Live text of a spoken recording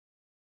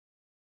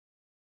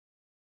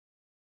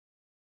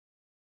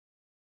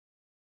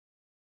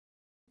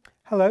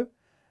Hello,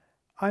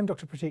 I'm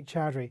Dr Pratik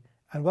Choudhary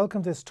and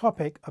welcome to this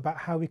topic about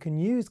how we can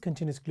use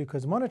continuous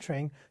glucose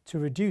monitoring to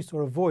reduce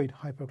or avoid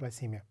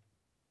hypoglycemia.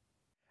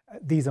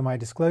 These are my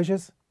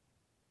disclosures.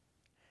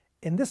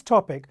 In this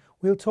topic,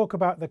 we'll talk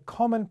about the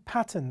common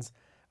patterns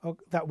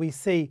that we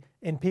see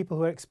in people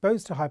who are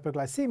exposed to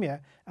hypoglycemia,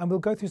 and we'll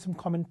go through some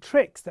common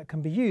tricks that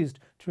can be used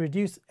to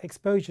reduce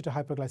exposure to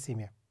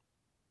hypoglycemia.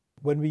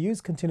 When we use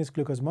continuous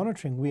glucose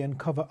monitoring, we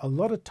uncover a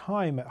lot of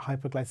time at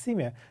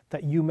hypoglycemia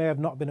that you may have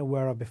not been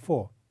aware of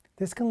before.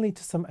 This can lead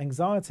to some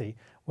anxiety,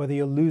 whether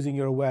you're losing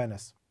your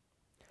awareness.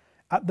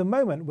 At the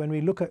moment, when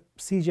we look at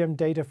CGM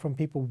data from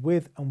people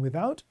with and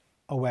without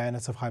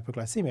awareness of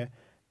hypoglycemia,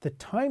 the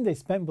time they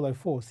spent below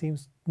 4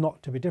 seems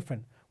not to be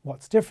different.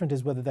 What's different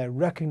is whether they're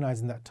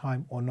recognizing that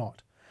time or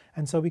not.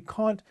 And so we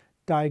can't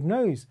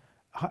diagnose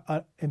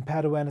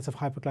impaired awareness of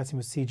hypoglycemia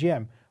with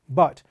CGM,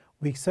 but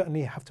we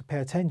certainly have to pay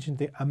attention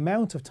to the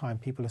amount of time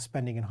people are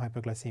spending in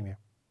hypoglycemia.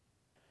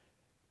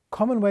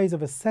 Common ways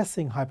of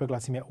assessing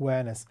hypoglycemia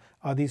awareness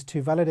are these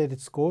two validated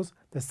scores.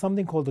 There's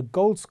something called the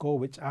GOLD score,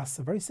 which asks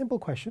a very simple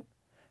question.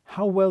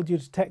 How well do you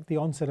detect the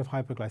onset of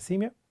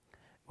hypoglycemia?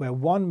 Where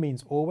 1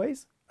 means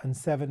always and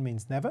 7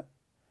 means never.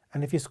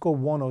 And if you score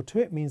 1 or 2,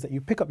 it means that you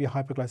pick up your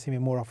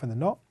hypoglycemia more often than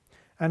not.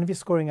 And if you're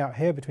scoring out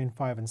here between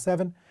 5 and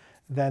 7,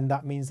 then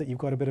that means that you've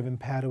got a bit of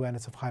impaired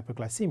awareness of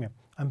hypoglycemia.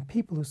 And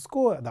people who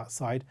score at that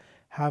side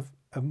have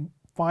a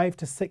 5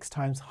 to 6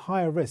 times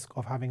higher risk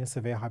of having a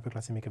severe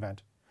hypoglycemic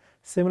event.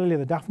 Similarly,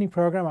 the Daphne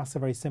program asks a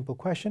very simple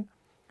question.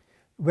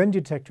 When do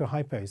you detect your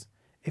hypos?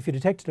 If you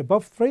detect it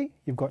above 3,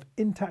 you've got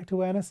intact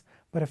awareness,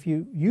 but if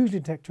you usually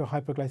detect your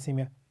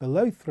hypoglycemia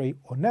below 3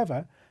 or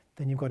never,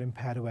 then you've got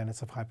impaired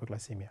awareness of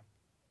hypoglycemia.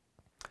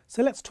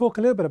 So let's talk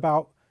a little bit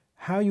about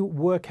how you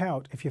work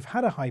out if you've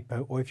had a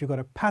hypo or if you've got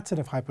a pattern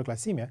of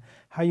hypoglycemia,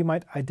 how you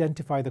might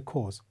identify the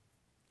cause.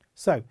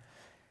 So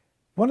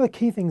one of the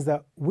key things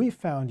that we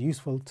found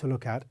useful to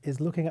look at is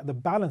looking at the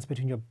balance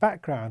between your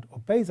background or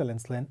basal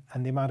insulin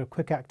and the amount of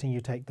quick acting you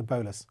take, the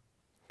bolus.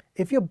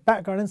 If your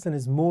background insulin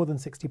is more than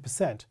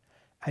 60%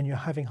 and you're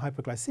having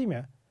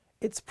hypoglycemia,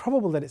 it's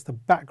probable that it's the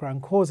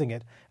background causing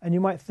it, and you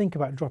might think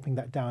about dropping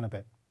that down a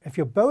bit. If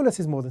your bolus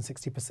is more than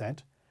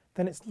 60%,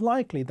 then it's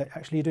likely that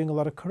actually you're doing a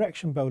lot of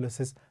correction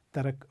boluses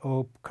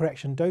or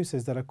correction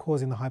doses that are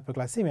causing the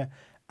hypoglycemia,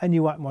 and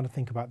you might want to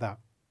think about that.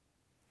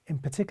 In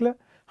particular,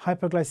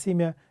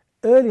 hypoglycemia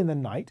early in the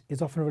night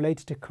is often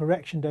related to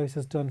correction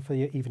doses done for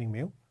your evening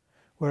meal,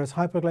 whereas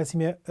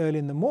hypoglycemia early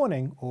in the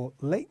morning or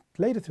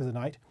later through the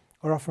night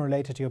are often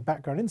related to your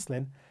background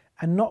insulin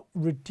and not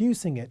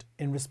reducing it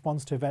in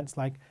response to events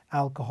like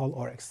alcohol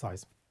or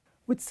exercise.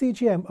 With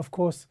CGM, of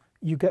course,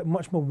 you get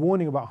much more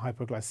warning about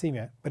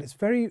hypoglycemia, but it's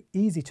very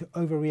easy to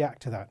overreact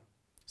to that.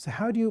 So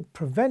how do you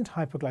prevent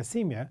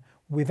hypoglycemia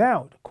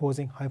without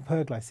causing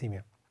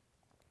hyperglycemia?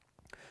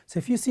 So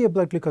if you see your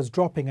blood glucose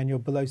dropping and you're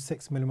below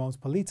 6 millimoles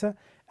per litre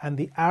and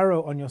the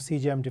arrow on your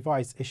CGM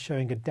device is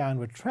showing a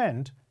downward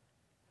trend,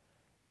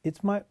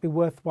 it might be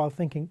worthwhile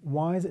thinking,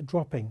 why is it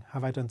dropping?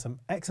 Have I done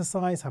some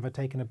exercise? Have I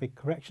taken a big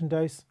correction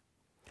dose?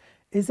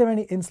 Is there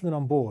any insulin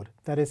on board?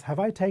 That is, have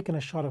I taken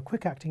a shot of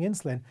quick-acting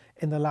insulin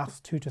in the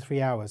last 2 to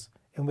 3 hours?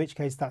 In which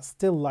case, that's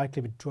still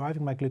likely to be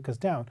driving my glucose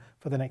down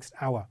for the next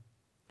hour.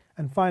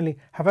 And finally,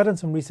 have I done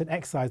some recent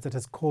exercise that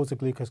has caused the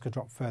glucose to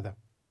drop further?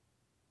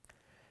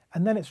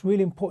 And then it's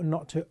really important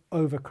not to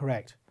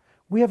overcorrect.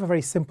 We have a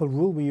very simple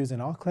rule we use in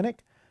our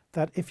clinic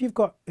that if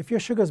your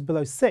sugar is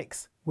below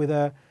 6 with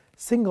a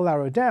single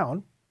arrow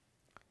down,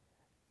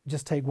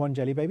 just take 1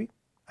 jelly baby.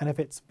 And if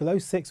it's below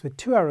 6 with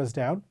 2 arrows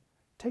down,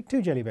 take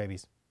 2 jelly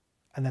babies.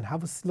 And then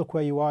have a look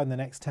where you are in the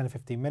next 10 or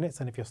 15 minutes.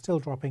 And if you're still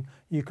dropping,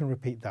 you can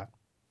repeat that.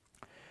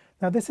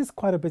 Now this is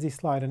quite a busy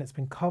slide and it's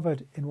been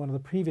covered in one of the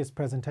previous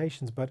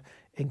presentations, but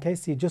in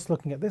case you're just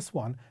looking at this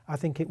one, I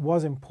think it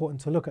was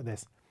important to look at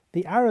this.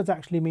 The arrows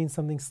actually mean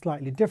something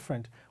slightly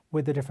different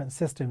with the different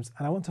systems,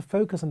 and I want to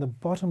focus on the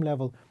bottom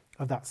level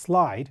of that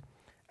slide.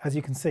 As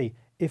you can see,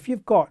 if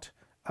you've got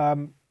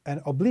an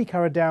oblique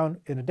arrow down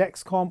in a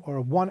Dexcom or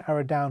a 1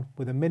 arrow down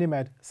with a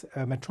Minimed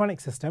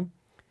Medtronic system,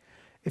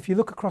 if you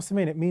look across the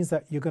mean, it means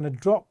that you're going to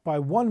drop by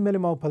 1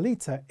 millimole per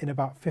litre in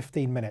about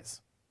 15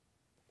 minutes.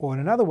 Or in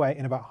another way,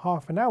 in about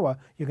half an hour,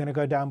 you're going to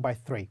go down by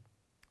 3.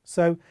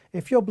 So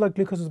if your blood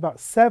glucose was about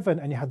 7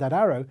 and you had that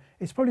arrow,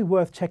 it's probably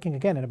worth checking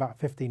again in about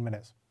 15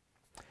 minutes.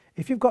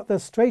 If you've got the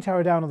straight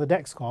arrow down on the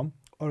Dexcom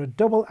or a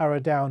double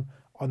arrow down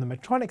on the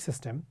Medtronic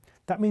system,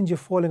 that means you're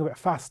falling a bit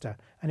faster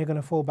and you're going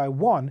to fall by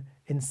 1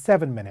 in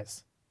 7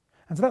 minutes.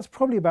 And so that's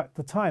probably about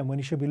the time when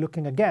you should be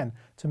looking again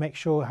to make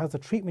sure has the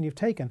treatment you've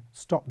taken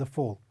stopped the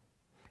fall.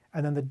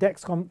 And then the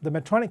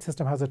Medtronic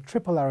system has a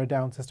triple arrow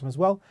down system as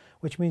well,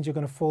 which means you're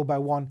going to fall by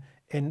 1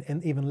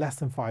 in even less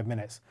than 5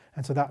 minutes.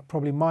 And so that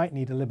probably might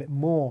need a little bit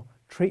more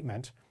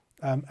treatment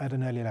at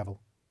an early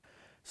level.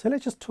 So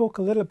let's just talk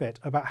a little bit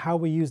about how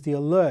we use the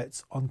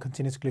alerts on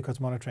continuous glucose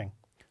monitoring.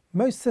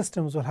 Most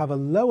systems will have a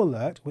low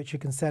alert, which you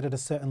can set at a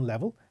certain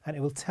level, and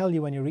it will tell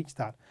you when you reach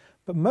that.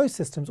 But most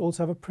systems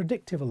also have a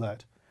predictive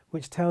alert,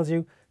 which tells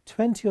you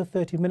 20 or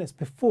 30 minutes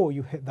before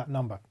you hit that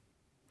number.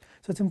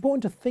 So it's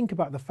important to think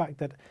about the fact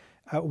that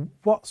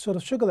what sort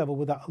of sugar level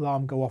would that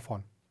alarm go off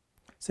on.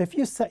 So if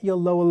you set your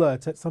low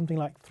alert at something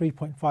like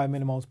 3.5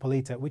 millimoles per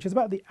litre, which is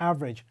about the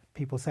average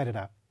people set it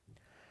at,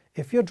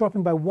 if you're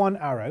dropping by 1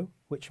 arrow,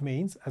 which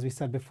means, as we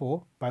said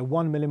before, by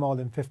 1 millimole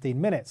in 15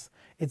 minutes,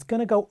 it's going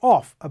to go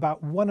off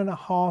about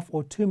 1.5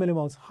 or 2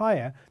 millimoles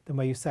higher than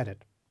where you set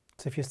it.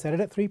 So if you set it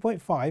at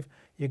 3.5,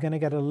 you're going to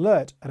get an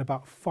alert at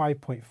about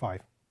 5.5.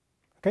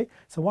 Okay,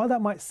 so while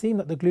that might seem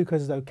that the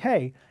glucose is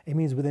okay, it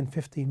means within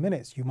 15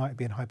 minutes you might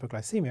be in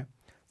hypoglycemia.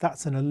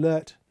 That's an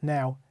alert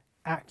now,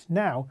 act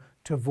now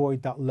to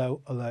avoid that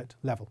low alert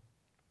level.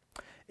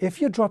 If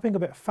you're dropping a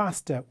bit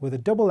faster with a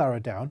double arrow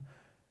down,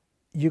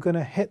 you're going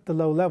to hit the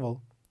low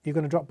level. You're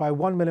going to drop by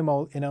 1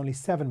 millimole in only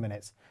 7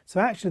 minutes. So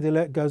actually the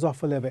alert goes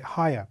off a little bit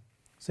higher.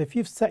 So if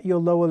you've set your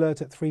low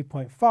alert at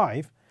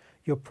 3.5,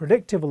 your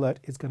predictive alert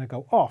is going to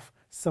go off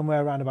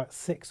somewhere around about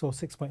 6 or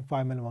 6.5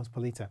 millimoles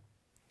per litre.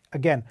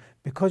 Again,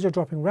 because you're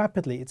dropping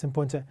rapidly, it's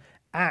important to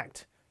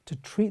act to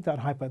treat that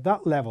hypo at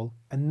that level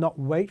and not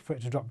wait for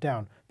it to drop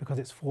down because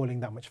it's falling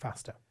that much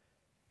faster.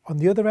 On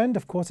the other end,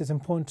 of course, it's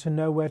important to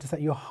know where to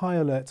set your high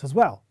alerts as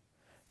well,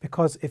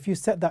 because if you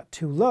set that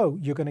too low,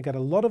 you're going to get a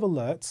lot of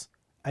alerts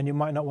and you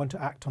might not want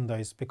to act on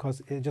those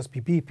because it'll just be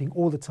beeping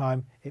all the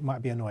time. It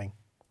might be annoying.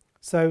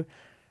 So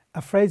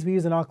a phrase we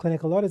use in our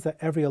clinic a lot is that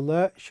every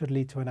alert should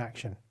lead to an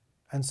action.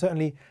 And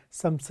certainly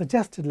some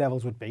suggested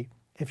levels would be,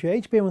 if your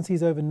HbA1c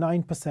is over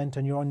 9%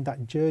 and you're on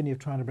that journey of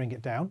trying to bring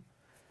it down,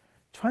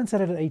 try and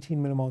set it at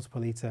 18 millimoles per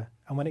litre.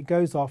 And when it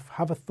goes off,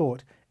 have a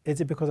thought,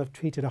 is it because I've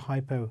treated a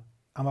hypo?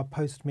 Am I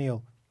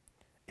post-meal?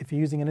 If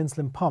you're using an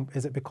insulin pump,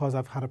 is it because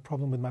I've had a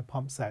problem with my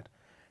pump set?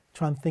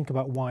 Try and think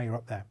about why you're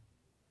up there.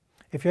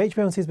 If your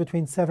HbA1c is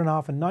between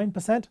 7.5 and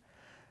 9%,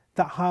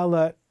 that high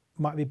alert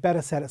might be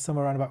better set at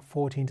somewhere around about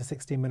 14 to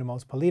 16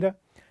 millimoles per litre.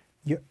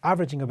 You're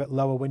averaging a bit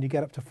lower when you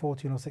get up to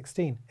 14 or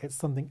 16. It's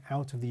something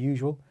out of the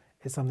usual.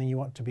 It's something you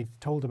want to be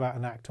told about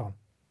and act on.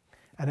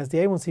 And as the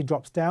A1C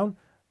drops down,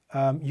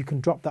 you can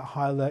drop that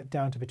high alert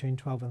down to between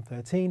 12 and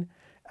 13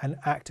 and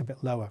act a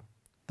bit lower.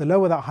 The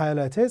lower that high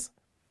alert is,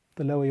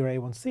 the lower your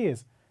A1C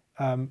is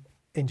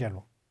in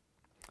general.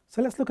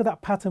 So let's look at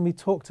that pattern we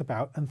talked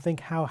about and think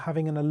how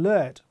having an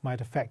alert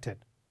might affect it.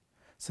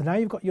 So now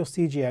you've got your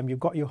CGM, you've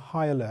got your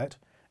high alert.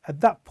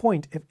 At that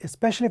point,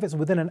 especially if it's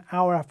within an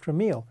hour after a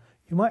meal,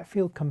 you might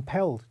feel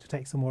compelled to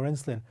take some more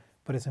insulin,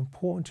 but it's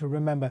important to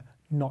remember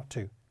not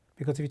to.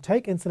 Because if you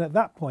take insulin at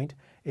that point,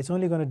 it's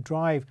only going to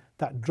drive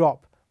that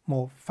drop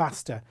more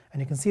faster. And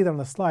you can see that on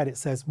the slide, it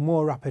says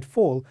more rapid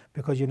fall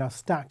because you now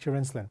stacked your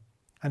insulin.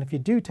 And if you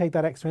do take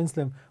that extra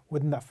insulin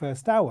within that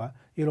first hour,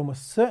 you'll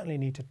almost certainly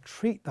need to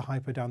treat the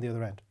hypo down the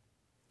other end.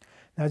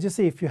 Now, as you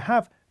see, if you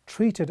have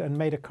treated and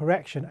made a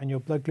correction and your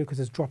blood glucose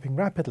is dropping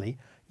rapidly,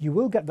 you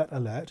will get that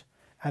alert.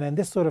 And in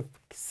this sort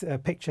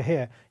of picture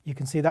here, you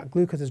can see that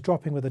glucose is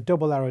dropping with a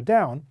double arrow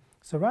down.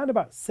 So around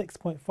about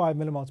 6.5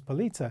 millimoles per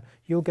litre,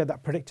 you'll get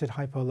that predicted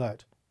hypo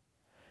alert.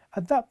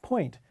 At that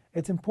point,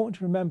 it's important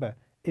to remember,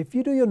 if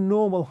you do your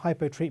normal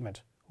hypo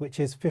treatment, which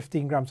is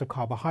 15 grams of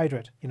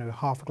carbohydrate,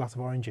 half a glass of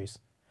orange juice,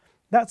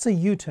 that's a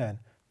U-turn.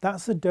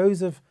 That's a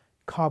dose of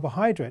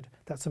carbohydrate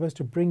that's supposed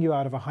to bring you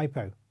out of a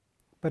hypo.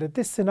 But at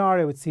this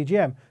scenario with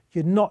CGM,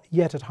 you're not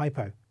yet at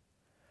hypo.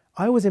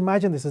 I always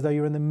imagine this as though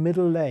you're in the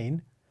middle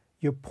lane,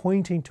 you're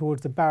pointing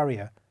towards the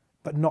barrier,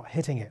 but not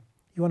hitting it.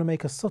 You want to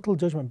make a subtle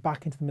judgment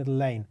back into the middle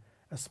lane,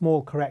 a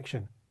small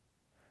correction,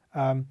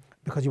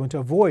 because you want to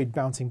avoid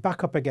bouncing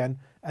back up again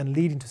and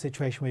leading to a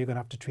situation where you're going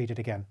to have to treat it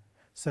again.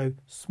 So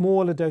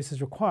smaller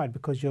doses required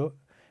because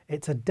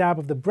it's a dab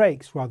of the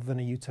brakes rather than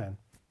a U-turn.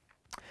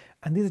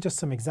 And these are just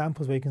some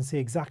examples where you can see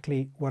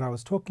exactly what I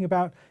was talking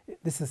about.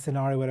 This is a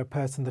scenario where a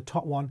person, the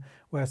top one,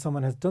 where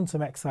someone has done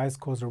some exercise,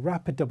 caused a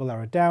rapid double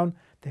arrow down,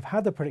 they've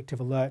had the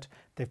predictive alert,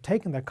 they've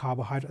taken their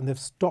carbohydrate and they've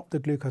stopped the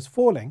glucose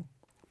falling.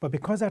 But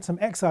because they had some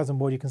exercise on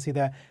board, you can see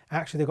there,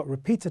 actually they got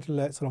repeated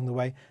alerts along the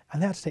way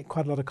and they had to take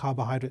quite a lot of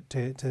carbohydrate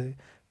to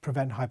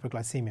prevent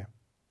hypoglycemia.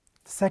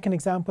 The second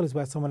example is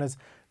where someone has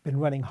been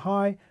running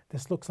high.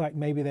 This looks like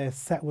maybe their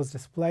set was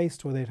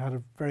displaced or they'd had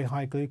a very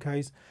high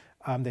glucose.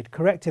 They'd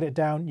corrected it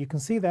down. You can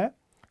see there,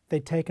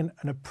 they'd taken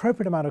an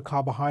appropriate amount of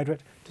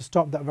carbohydrate to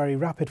stop that very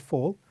rapid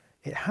fall.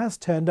 It has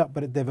turned up,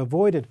 but they've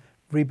avoided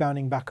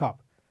rebounding back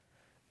up.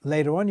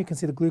 Later on, you can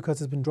see the glucose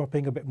has been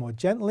dropping a bit more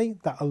gently.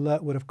 That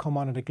alert would have come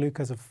on at a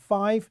glucose of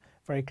 5,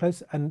 very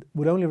close, and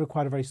would only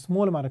require a very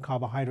small amount of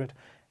carbohydrate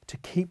to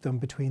keep them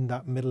between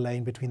that middle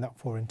lane, between that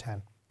 4 and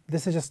 10.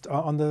 This is just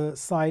on the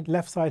side,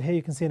 left side here,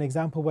 you can see an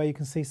example where you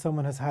can see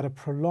someone has had a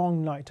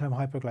prolonged nighttime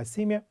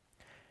hypoglycemia.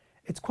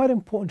 It's quite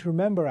important to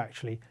remember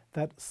actually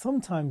that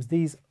sometimes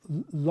these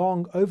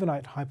long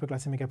overnight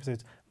hypoglycemic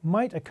episodes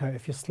might occur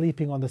if you're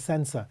sleeping on the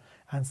sensor,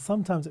 and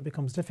sometimes it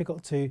becomes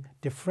difficult to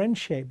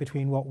differentiate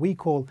between what we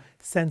call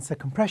sensor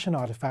compression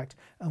artifact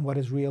and what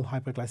is real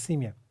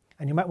hypoglycemia.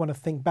 And you might want to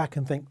think back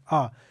and think,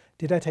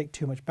 did I take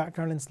too much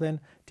background insulin?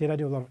 Did I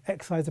do a lot of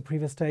exercise the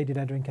previous day? Did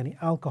I drink any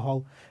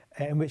alcohol?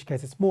 In which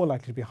case it's more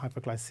likely to be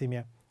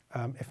hypoglycemia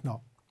if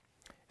not.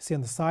 See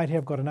on the side here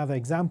I've got another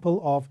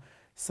example of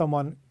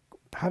someone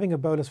having a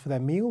bolus for their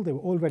meal. They were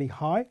already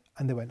high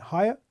and they went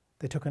higher.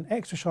 They took an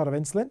extra shot of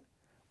insulin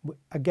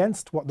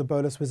against what the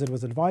bolus wizard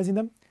was advising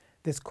them.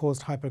 This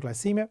caused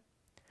hypoglycemia.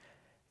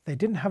 They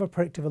didn't have a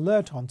predictive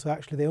alert on, so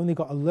actually they only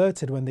got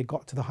alerted when they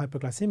got to the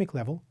hypoglycemic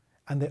level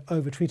and they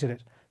overtreated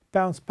it.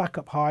 Bounced back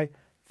up high.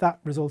 That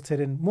resulted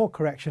in more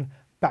correction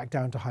back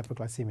down to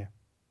hypoglycemia.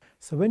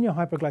 So when you're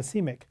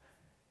hypoglycemic,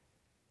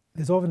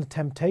 there's often a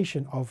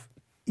temptation of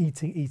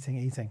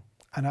eating.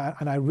 And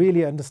I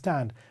really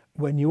understand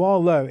when you are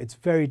low, it's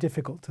very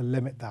difficult to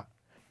limit that.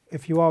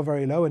 If you are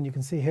very low, and you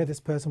can see here this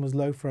person was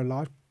low for a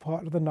large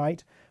part of the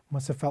night,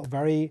 must have felt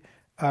very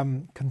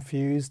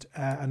confused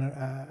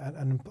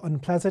and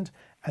unpleasant,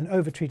 and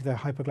overtreated their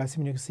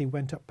hypoglycemia. You can see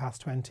went up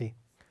past 20.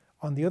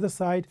 On the other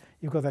side,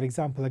 you've got that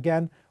example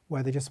again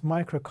where they're just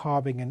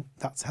microcarbing, and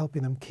that's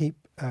helping them keep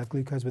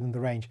glucose within the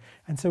range.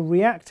 And so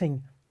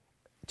reacting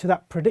to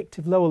that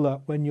predictive low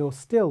alert when you're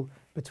still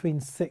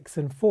between 6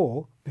 and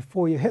 4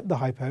 before you hit the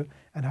hypo,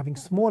 and having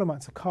small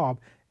amounts of carb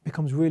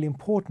becomes really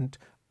important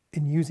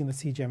in using the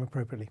CGM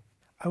appropriately.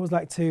 I always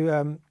like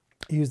to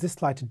use this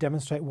slide to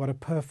demonstrate what a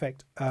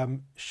perfect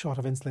shot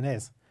of insulin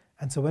is.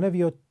 And so whenever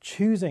you're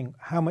choosing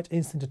how much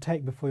insulin to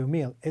take before your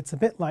meal, it's a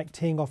bit like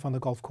teeing off on the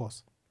golf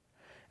course.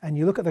 And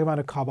you look at the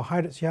amount of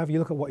carbohydrates you have, you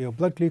look at what your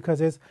blood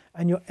glucose is,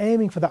 and you're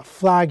aiming for that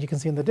flag you can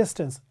see in the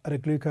distance at a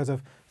glucose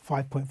of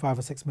 5.5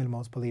 or 6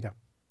 millimoles per litre.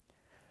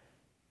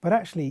 But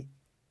actually,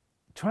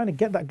 trying to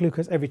get that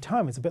glucose every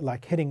time is a bit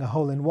like hitting a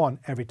hole in one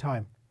every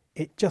time.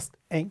 It just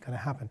ain't going to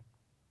happen.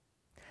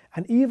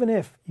 And even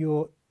if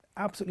you're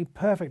absolutely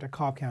perfect at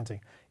carb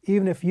counting,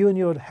 even if you and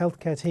your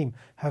healthcare team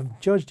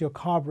have judged your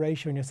carb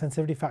ratio and your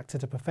sensitivity factor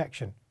to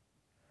perfection,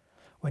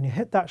 when you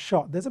hit that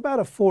shot, there's about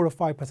a 4 or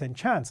 5%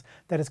 chance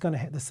that it's going to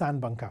hit the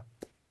sand bunker.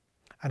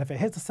 And if it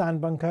hits the sand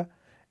bunker,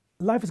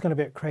 life is going to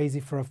be a bit crazy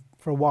for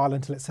a while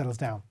until it settles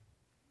down.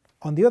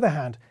 On the other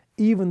hand,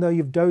 even though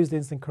you've dosed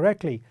insulin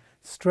correctly,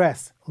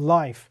 stress,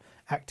 life,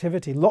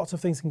 activity, lots of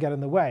things can get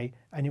in the way,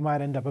 and you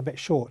might end up a bit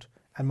short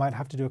and might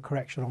have to do a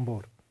correction on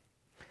board.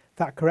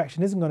 That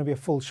correction isn't going to be a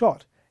full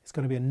shot, it's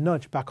going to be a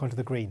nudge back onto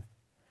the green.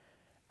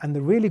 And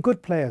the really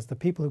good players, the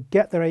people who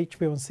get their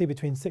HbA1c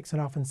between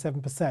 6.5% and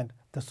 7%,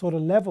 the sort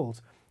of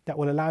levels that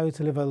will allow you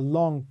to live a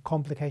long,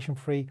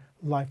 complication-free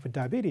life with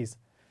diabetes,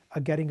 are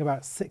getting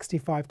about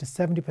 65 to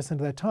 70% of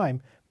their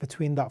time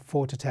between that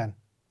 4 to 10.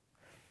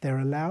 They're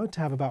allowed to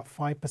have about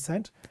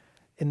 5%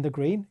 in the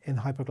green in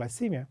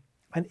hypoglycemia,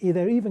 and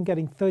they're even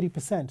getting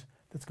 30%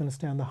 that's going to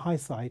stay on the high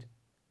side.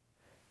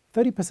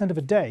 30% of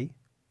a day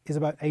is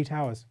about 8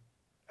 hours,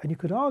 and you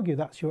could argue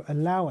that's your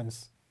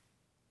allowance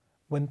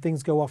when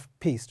things go off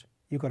piste.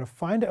 You've got to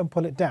find it and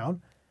pull it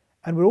down,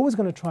 and we're always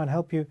going to try and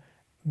help you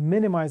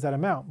minimize that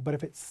amount, but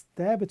if it's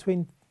there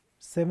between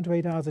 7 to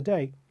 8 hours a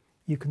day,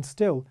 you can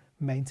still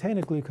maintain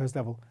a glucose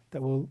level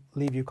that will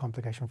leave you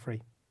complication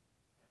free.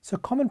 So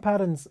common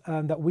patterns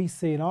that we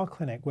see in our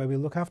clinic where we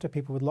look after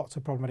people with lots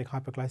of problematic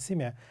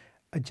hypoglycemia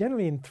are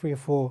generally in 3 or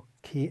 4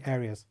 key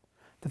areas.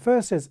 The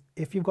first is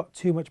if you've got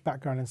too much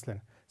background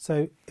insulin.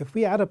 So if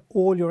we add up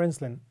all your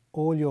insulin,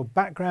 all your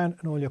background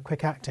and all your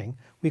quick acting,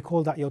 we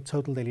call that your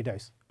total daily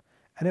dose.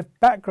 And if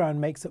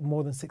background makes up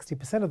more than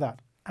 60% of that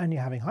and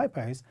you're having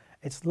hypos,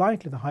 it's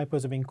likely the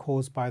hypos are being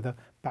caused by the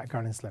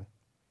background insulin.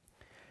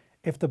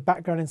 If the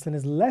background insulin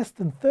is less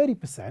than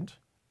 30%,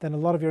 then a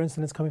lot of your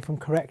insulin is coming from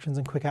corrections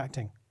and quick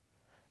acting.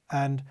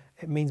 And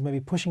it means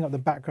maybe pushing up the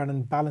background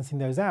and balancing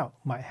those out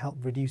might help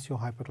reduce your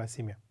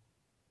hypoglycemia.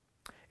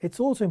 It's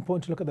also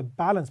important to look at the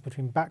balance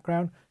between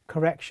background,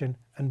 correction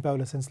and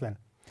bolus insulin.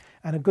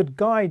 And a good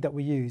guide that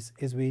we use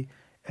is for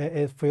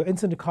your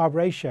insulin to carb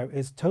ratio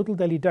is total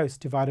daily dose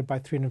divided by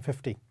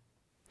 350.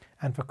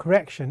 And for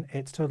correction,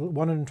 it's total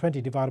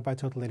 120 divided by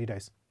total daily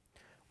dose.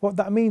 What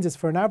that means is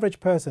for an average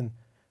person,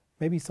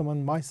 maybe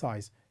someone my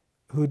size,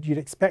 who you'd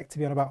expect to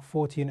be on about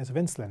 40 units of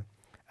insulin,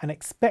 an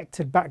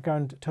expected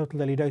background total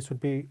daily dose would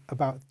be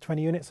about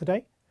 20 units a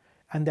day,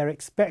 and their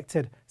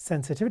expected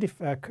sensitivity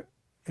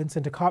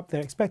insulin to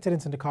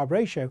carb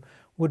ratio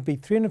would be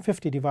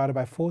 350 divided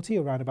by 40,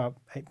 around about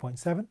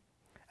 8.7,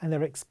 and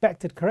their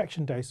expected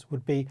correction dose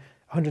would be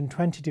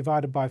 120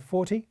 divided by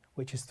 40,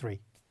 which is 3.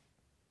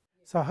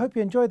 So I hope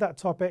you enjoyed that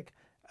topic,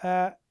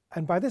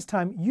 and by this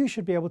time you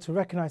should be able to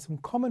recognize some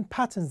common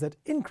patterns that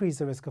increase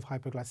the risk of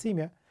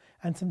hypoglycemia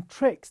and some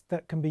tricks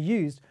that can be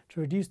used to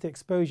reduce the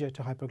exposure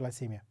to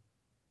hypoglycemia.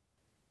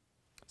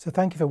 So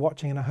thank you for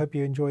watching, and I hope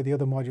you enjoy the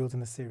other modules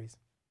in this series.